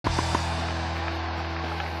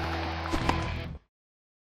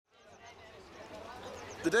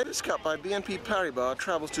The Davis Cup by BNP Paribas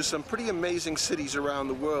travels to some pretty amazing cities around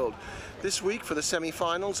the world. This week, for the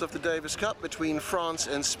semi-finals of the Davis Cup between France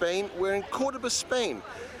and Spain, we're in Cordoba, Spain.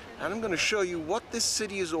 And I'm going to show you what this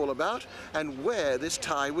city is all about and where this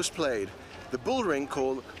tie was played. The bullring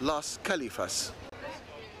called Los Califas.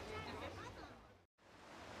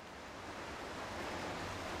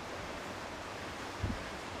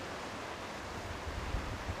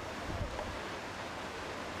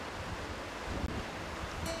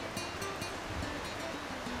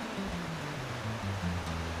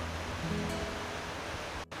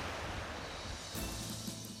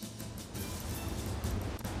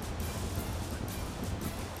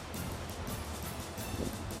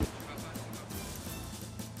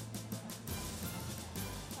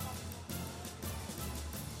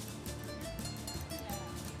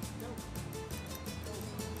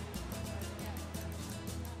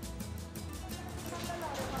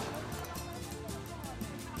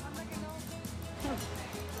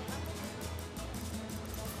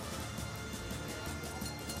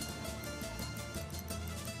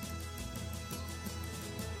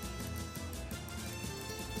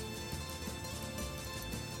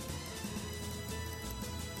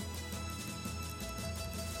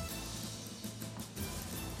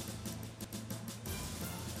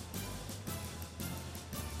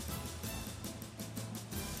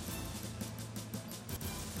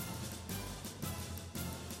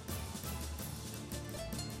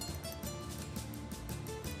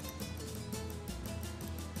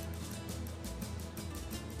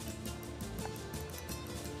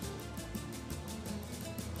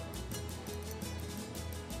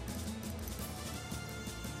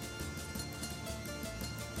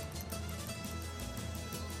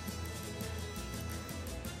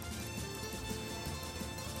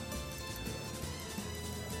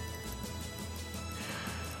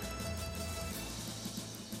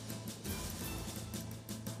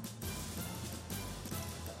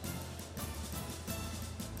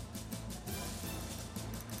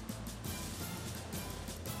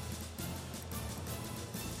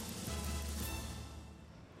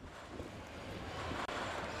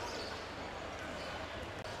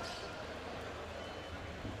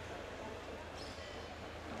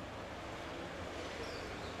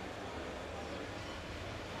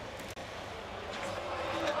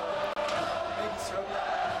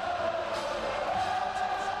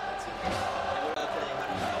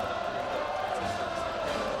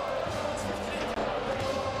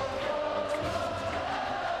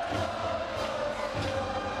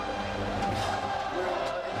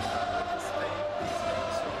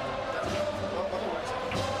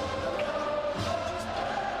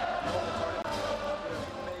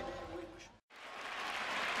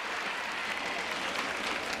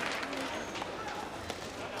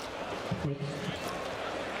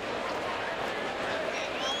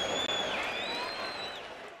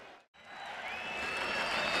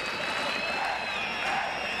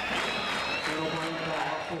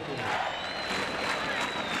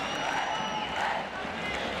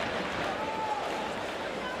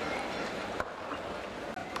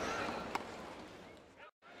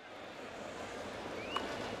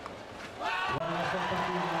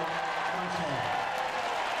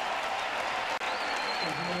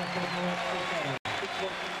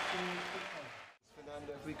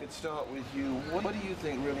 If we could start with you, what do you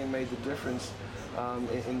think really made the difference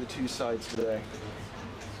in the two sides today?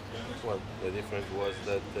 Well, the difference was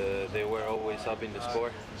that they were always up in the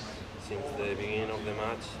score since the beginning of the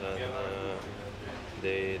match, and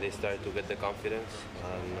they started to get the confidence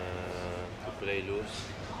and to play loose,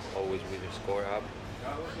 always with the score up,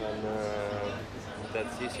 and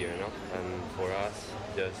that's easier, no? And for us,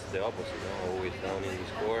 just the opposite, no? Always down in the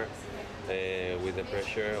score, with the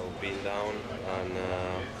pressure of being down and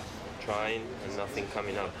trying and nothing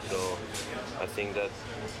coming up. So I think that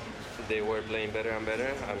they were playing better and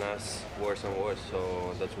better and us worse and worse.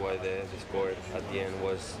 So that's why the score at the end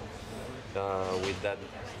was with that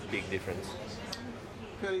big difference.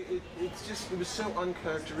 It was so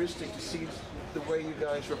uncharacteristic to see the way you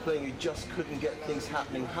guys were playing. You just couldn't get things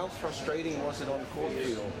happening. How frustrating was it on the court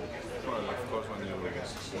field? Well, of course, when you're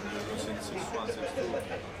losing 6-1, 6-2,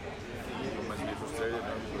 you must be frustrated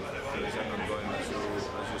and things are not going as you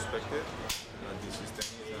expected. This is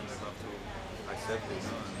tennis and you have to accept it.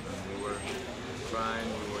 And we were trying,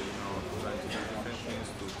 trying to do different things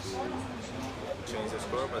to change the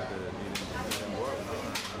score, but it didn't work.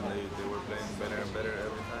 And they were playing better and better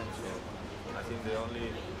every time. So I think the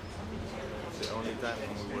only time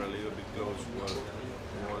when we were a little bit close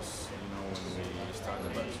was when we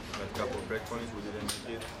started that couple of break points, we didn't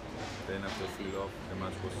make it. Then after field off, the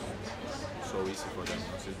match was so easy for them.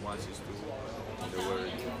 6-1, 6-2, they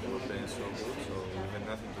were playing so good, so we had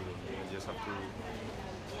nothing to do. We just have to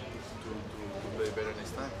play better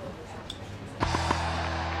next time.